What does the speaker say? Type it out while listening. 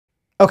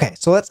Okay,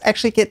 so let's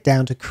actually get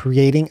down to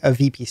creating a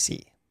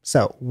VPC.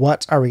 So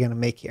what are we going to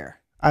make here?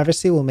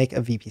 Obviously, we'll make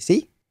a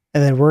VPC,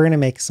 and then we're going to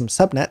make some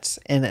subnets.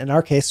 And in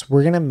our case,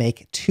 we're going to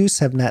make 2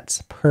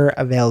 subnets per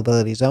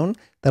availability zone.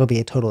 That'll be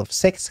a total of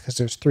 6 because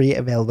there's 3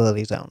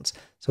 availability zones.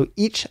 So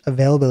each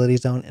availability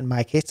zone, in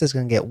my case, is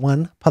going to get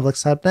 1 public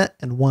subnet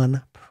and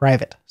 1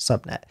 private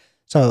subnet.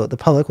 So the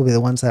public will be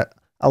the ones that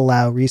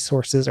allow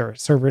resources or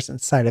servers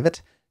inside of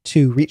it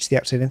to reach the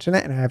outside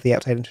internet and have the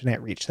outside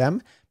internet reach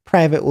them.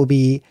 Private will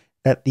be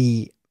that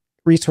the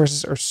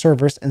resources or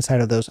servers inside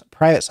of those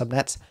private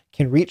subnets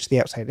can reach the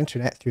outside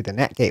internet through the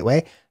NAT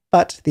gateway,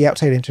 but the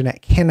outside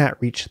internet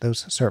cannot reach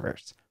those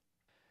servers.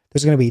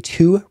 There's going to be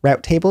 2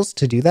 route tables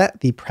to do that.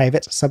 The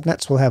private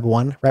subnets will have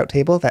 1 route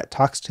table that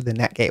talks to the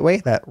NAT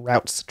gateway that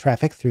routes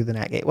traffic through the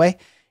NAT gateway,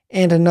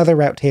 and another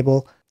route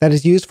table that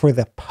is used for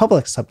the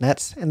public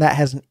subnets, and that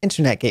has an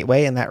internet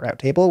gateway in that route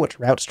table,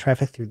 which routes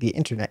traffic through the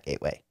internet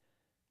gateway.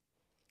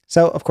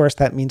 So, of course,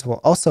 that means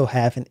we'll also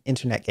have an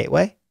internet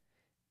gateway.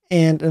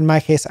 And in my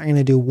case, I'm going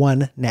to do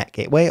 1 NAT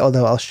gateway,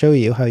 although I'll show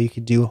you how you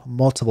could do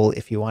multiple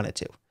if you wanted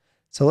to.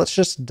 So let's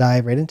just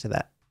dive right into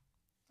that.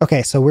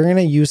 Okay, so we're going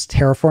to use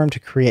Terraform to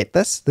create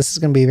this. This is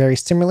going to be very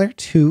similar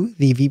to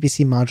the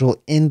VPC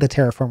module in the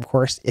Terraform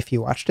course if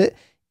you watched it.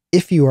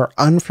 If you are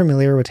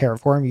unfamiliar with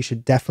Terraform, you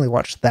should definitely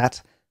watch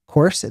that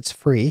course. It's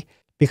free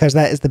because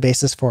that is the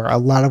basis for a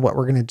lot of what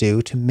we're going to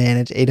do to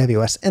manage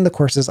AWS in the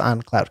courses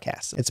on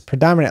Cloudcast. It's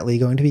predominantly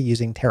going to be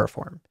using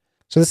Terraform.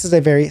 So this is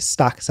a very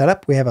stock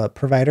setup. We have a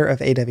provider of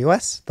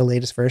AWS, the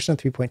latest version of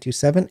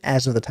 3.27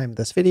 as of the time of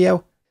this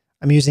video.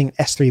 I'm using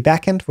S3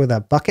 backend with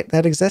a bucket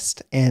that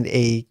exists and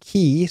a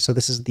key. So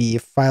this is the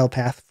file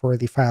path for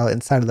the file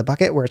inside of the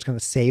bucket where it's going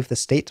to save the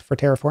state for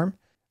Terraform.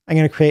 I'm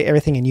going to create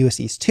everything in US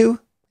East 2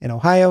 in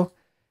Ohio.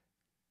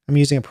 I'm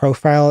using a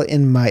profile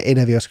in my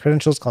AWS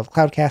credentials called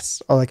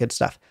Cloudcast, all that good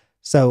stuff.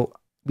 So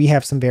we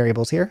have some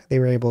variables here. The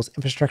variables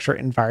infrastructure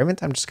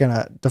environment. I'm just going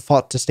to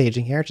default to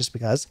staging here just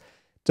because.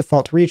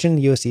 Default region,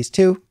 US East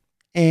 2.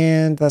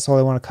 And that's all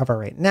I want to cover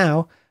right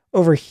now.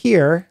 Over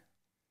here,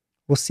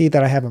 we'll see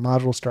that I have a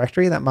modules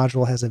directory. That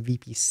module has a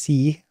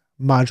VPC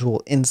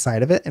module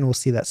inside of it, and we'll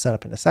see that set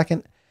up in a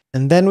second.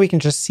 And then we can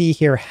just see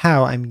here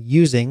how I'm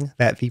using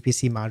that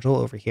VPC module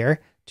over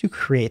here to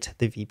create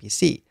the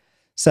VPC.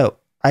 So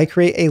I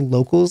create a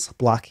locals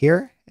block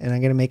here, and I'm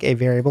going to make a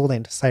variable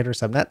named site or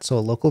subnet. So a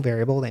local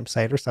variable named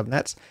site or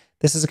subnets.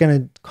 This is going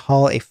to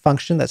call a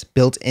function that's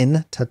built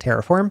in to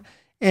Terraform,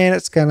 and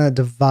it's going to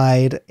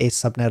divide a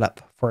subnet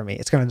up for me.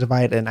 It's going to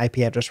divide an IP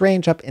address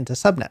range up into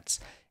subnets.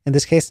 In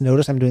this case,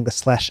 notice I'm doing the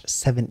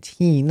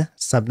 /17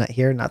 subnet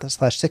here, not the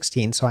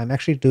 /16. So I'm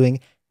actually doing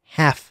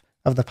half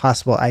of the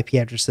possible IP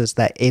addresses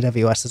that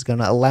AWS is going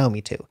to allow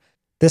me to.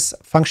 This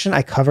function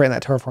I cover in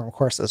that Terraform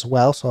course as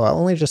well. So I'll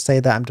only just say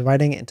that I'm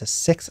dividing it into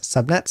 6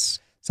 subnets.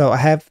 So I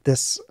have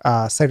this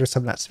site or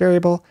subnets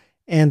variable,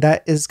 and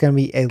that is going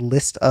to be a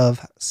list of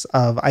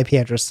IP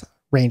address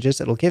ranges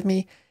it'll give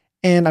me.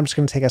 And I'm just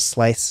going to take a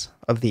slice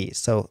of these.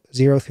 So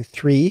 0 through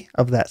 3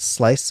 of that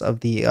slice of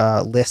the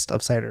list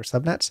of site or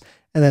subnets,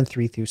 and then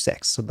 3 through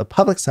 6. So the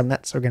public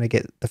subnets are going to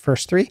get the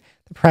first 3.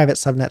 The private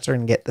subnets are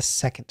going to get the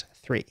second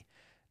 3.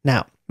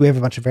 Now, we have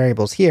a bunch of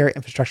variables here.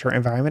 Infrastructure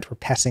environment we're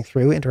passing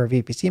through into our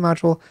VPC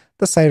module.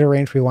 The site or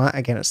range we want,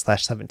 again, it's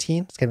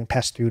 /17. It's getting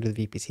passed through to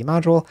the VPC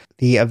module.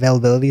 The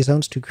availability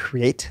zones to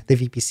create the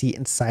VPC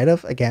inside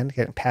of, again,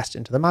 getting passed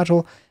into the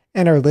module.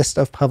 And our list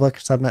of public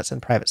subnets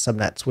and private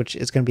subnets, which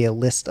is going to be a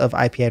list of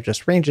IP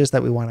address ranges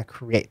that we want to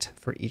create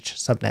for each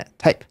subnet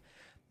type.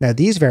 Now,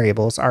 these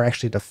variables are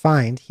actually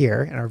defined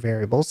here in our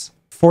variables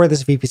for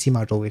this VPC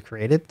module we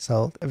created.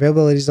 So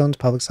availability zones,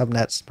 public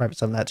subnets, private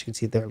subnets, you can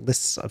see their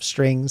lists of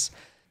strings.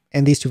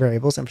 And these 2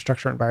 variables,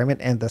 infrastructure environment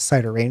and the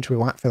site or range we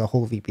want for the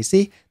whole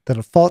VPC. The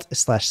default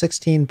is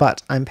 /16,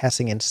 but I'm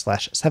passing in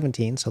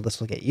 /17, so this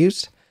will get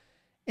used.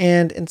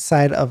 And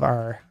inside of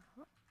our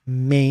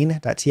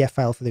main.tf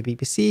file for the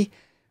VPC,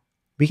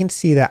 we can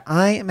see that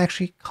I am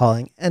actually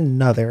calling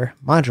another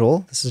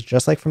module. This is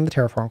just like from the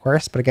Terraform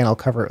course, but again, I'll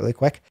cover it really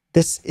quick.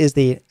 This is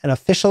an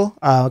official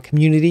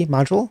community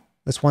module.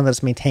 This one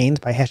that's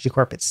maintained by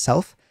HashiCorp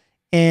itself,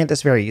 and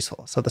it's very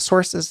useful. So the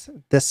source is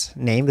this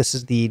name. This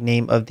is the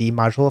name of the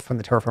module from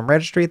the Terraform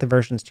registry. The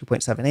version is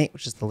 2.78,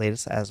 which is the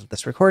latest as of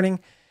this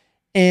recording.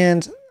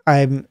 And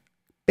I'm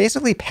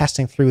basically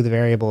passing through the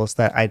variables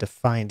that I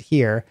defined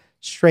here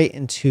straight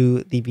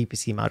into the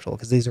VPC module,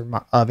 because these are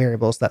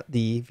variables that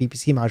the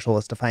VPC module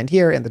is defined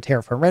here and the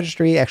Terraform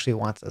registry actually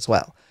wants as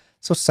well.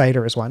 So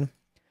CIDR is one.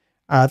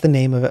 The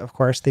name of it, of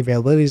course, the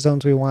availability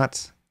zones we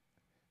want,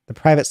 the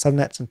private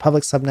subnets and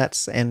public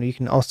subnets, and you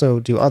can also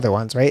do other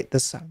ones, right?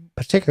 This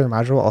particular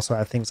module also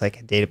have things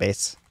like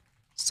database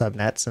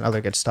subnets and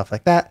other good stuff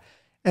like that.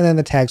 And then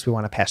the tags we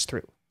want to pass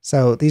through.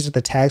 So these are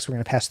the tags we're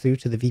going to pass through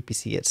to the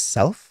VPC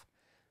itself,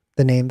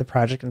 the name, the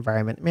project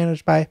environment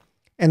managed by.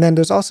 And then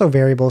there's also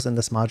variables in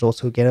this module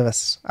to give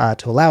us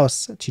to allow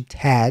us to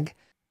tag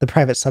the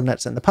private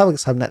subnets and the public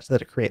subnets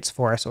that it creates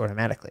for us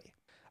automatically.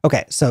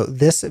 Okay, so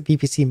this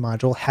VPC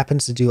module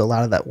happens to do a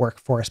lot of that work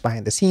for us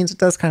behind the scenes. It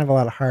does kind of a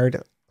lot of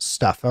hard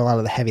stuff, a lot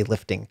of the heavy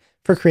lifting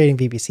for creating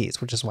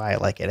VPCs, which is why I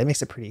like it. It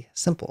makes it pretty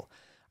simple.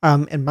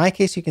 In my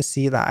case, you can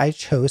see that I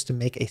chose to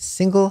make a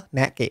single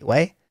NAT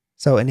gateway.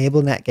 So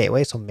enable NAT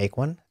gateway, so make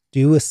one,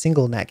 do a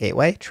single NAT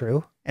gateway,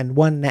 true, and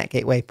one NAT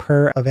gateway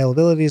per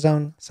availability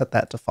zone, set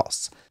that to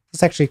false.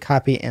 Let's actually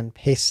copy and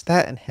paste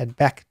that and head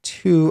back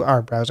to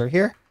our browser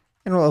here,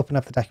 and we'll open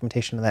up the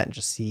documentation of that and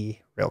just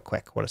see real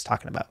quick what it's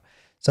talking about.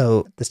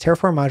 So this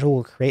Terraform module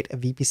will create a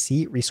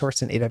VPC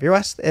resource in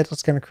AWS.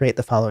 It's going to create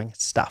the following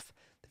stuff: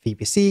 the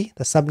VPC,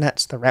 the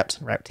subnets, the routes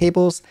and route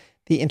tables,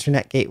 the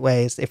internet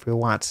gateways if we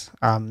want,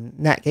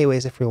 NAT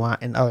gateways if we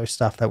want, and other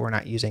stuff that we're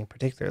not using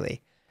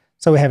particularly.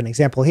 So we have an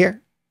example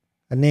here: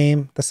 the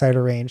name, the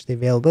CIDR range, the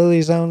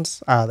availability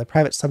zones, the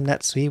private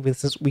subnets.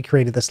 We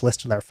created this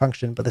list with our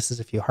function, but this is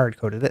if you hard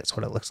coded it, it's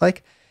what it looks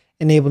like.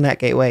 Enable NAT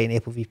gateway,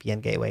 enable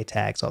VPN gateway,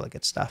 tags, all the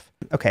good stuff.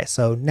 Okay,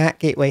 so NAT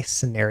gateway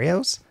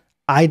scenarios.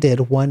 I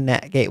did one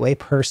NAT gateway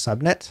per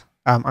subnet.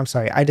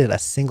 I did a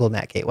single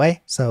NAT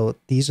gateway. So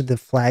these are the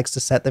flags to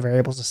set, the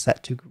variables to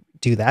set to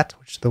do that,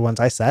 which are the ones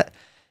I set.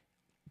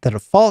 The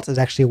default is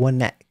actually one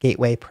NAT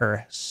gateway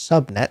per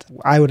subnet.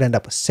 I would end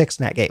up with 6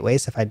 NAT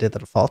gateways if I did the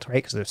default, right?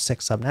 Because there's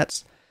 6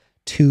 subnets,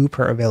 2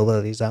 per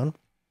availability zone.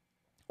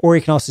 Or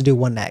you can also do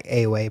one NAT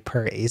gateway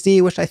per AZ,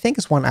 which I think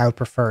is one I would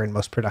prefer in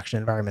most production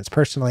environments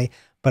personally,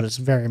 but it's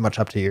very much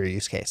up to your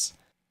use case.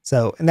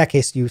 So in that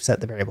case, you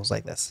set the variables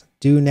like this: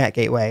 do NAT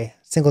gateway,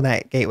 single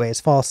NAT gateway is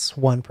false,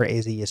 1 per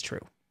AZ is true.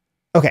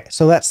 Okay,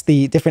 so that's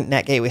the different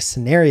NAT gateway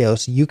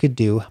scenarios you could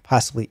do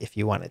possibly if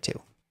you wanted to.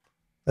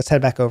 Let's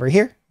head back over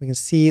here. We can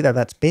see that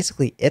that's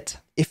basically it.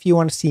 If you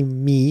want to see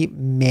me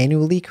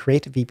manually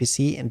create a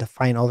VPC and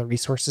define all the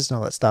resources and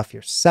all that stuff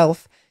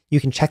yourself, you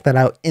can check that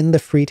out in the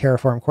free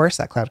Terraform course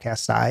at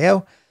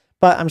cloudcast.io.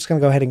 But I'm just going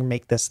to go ahead and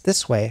make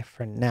this way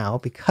for now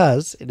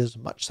because it is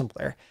much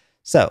simpler.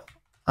 So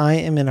I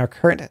am in our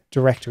current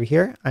directory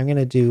here. I'm going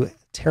to do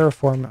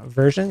Terraform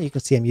version. You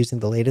can see I'm using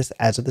the latest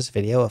as of this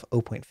video of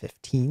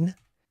 0.15.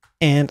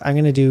 And I'm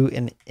going to do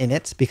an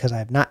init because I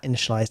have not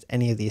initialized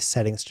any of these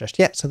settings just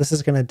yet. So this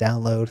is going to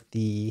download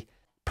the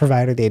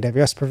provider, the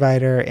AWS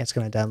provider, and it's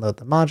going to download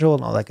the module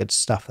and all that good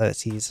stuff that it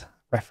sees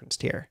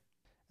referenced here.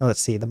 Now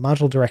let's see, the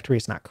module directory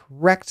is not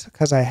correct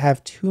because I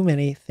have too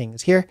many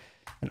things here.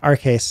 In our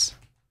case,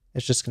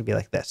 it's just going to be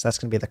like this. That's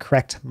going to be the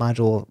correct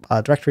module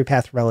directory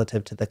path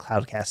relative to the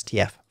Cloudcast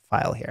TF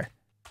file here.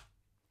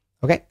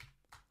 Okay,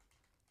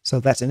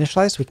 so that's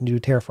initialized. We can do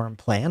Terraform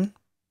plan.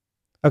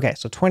 Okay,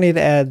 so 20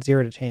 to add,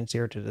 0 to change,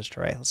 0 to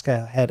destroy. Let's go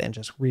ahead and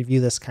just review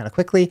this kind of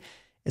quickly.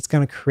 It's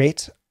going to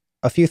create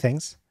a few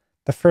things.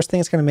 The first thing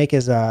it's going to make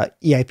is a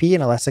EIP,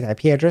 an elastic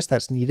IP address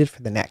that's needed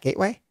for the NAT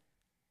gateway.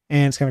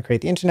 And it's going to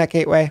create the internet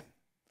gateway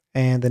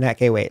and the NAT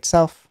gateway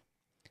itself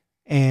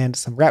and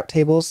some route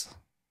tables.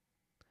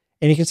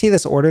 And you can see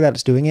this order that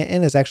it's doing it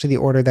in is actually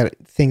the order that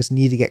things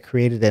need to get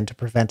created in to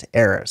prevent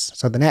errors.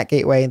 So the NAT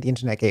gateway and the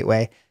internet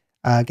gateway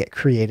get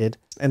created,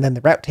 and then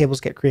the route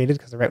tables get created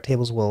because the route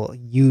tables will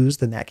use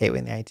the NAT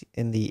gateway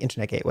in the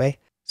internet gateway.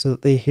 So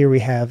here we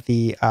have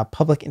the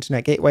public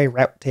internet gateway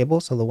route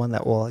table, so the one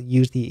that will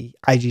use the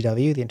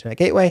IGW, the internet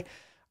gateway,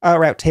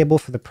 route table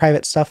for the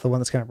private stuff, the one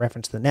that's going to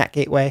reference the NAT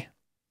gateway.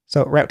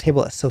 So route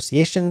table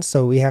association,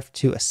 so we have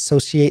to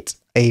associate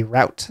a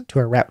route to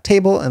a route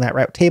table, and that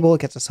route table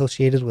gets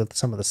associated with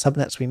some of the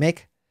subnets we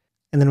make.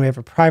 And then we have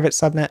a private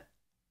subnet,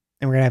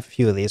 and we're going to have a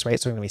few of these, right?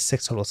 So we're going to be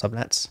 6 total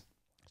subnets.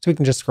 So we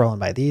can just scroll on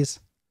by these,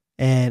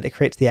 and it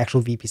creates the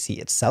actual VPC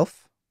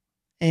itself.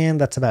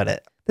 And that's about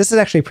it. This is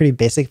actually a pretty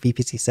basic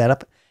VPC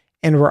setup,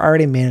 and we're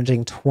already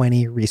managing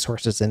 20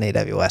 resources in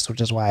AWS,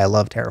 which is why I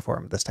love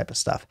Terraform, this type of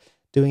stuff.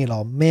 Doing it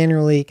all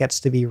manually gets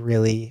to be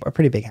really a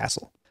pretty big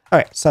hassle. All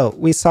right, so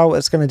we saw what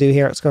it's going to do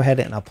here. Let's go ahead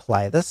and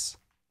apply this.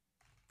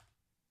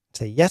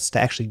 Say yes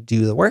to actually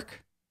do the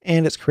work,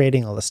 and it's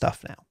creating all the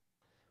stuff now.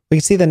 We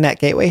can see the NAT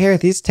gateway here.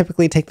 These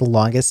typically take the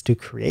longest to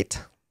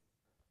create.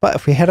 But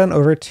if we head on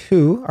over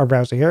to our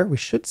browser here, we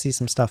should see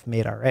some stuff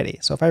made already.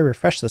 So if I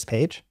refresh this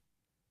page,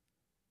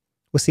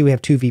 we'll see we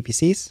have 2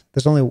 VPCs.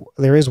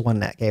 There is one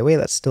NAT gateway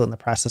that's still in the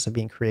process of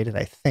being created,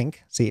 I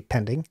think. See,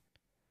 pending.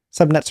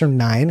 Subnets are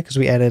 9 because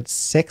we added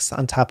 6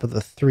 on top of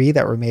the 3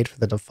 that were made for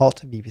the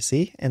default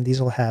VPC. And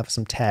these will have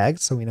some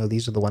tags, so we know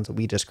these are the ones that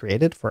we just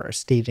created for our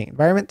staging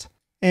environment.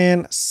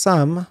 And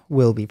some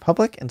will be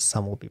public and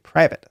some will be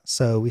private.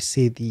 So we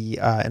see the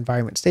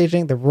environment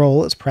staging. The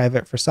role is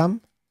private for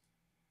some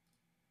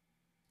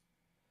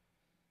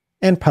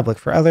and public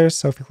for others.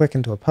 So if we click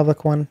into a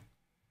public one,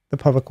 the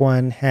public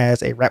one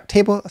has a route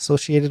table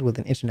associated with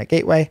an internet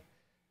gateway,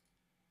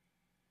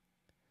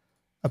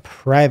 a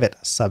private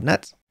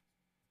subnet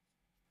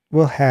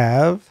will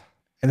have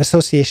an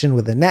association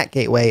with the NAT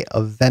gateway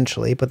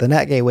eventually, but the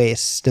NAT gateway is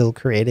still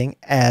creating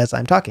as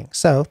I'm talking.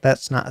 So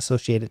that's not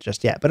associated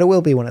just yet, but it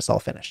will be when it's all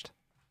finished.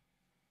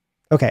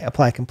 Okay,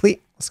 apply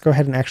complete. Let's go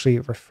ahead and actually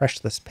refresh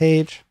this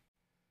page.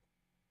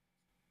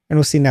 And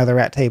we'll see now the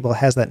route table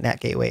has that NAT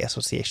gateway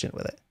association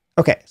with it.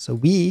 Okay, so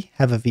we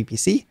have a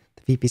VPC.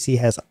 The VPC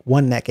has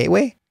one NAT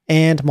gateway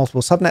and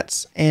multiple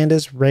subnets and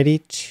is ready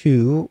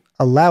to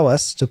allow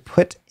us to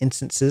put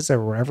instances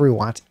or whatever we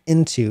want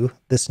into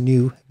this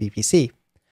new VPC.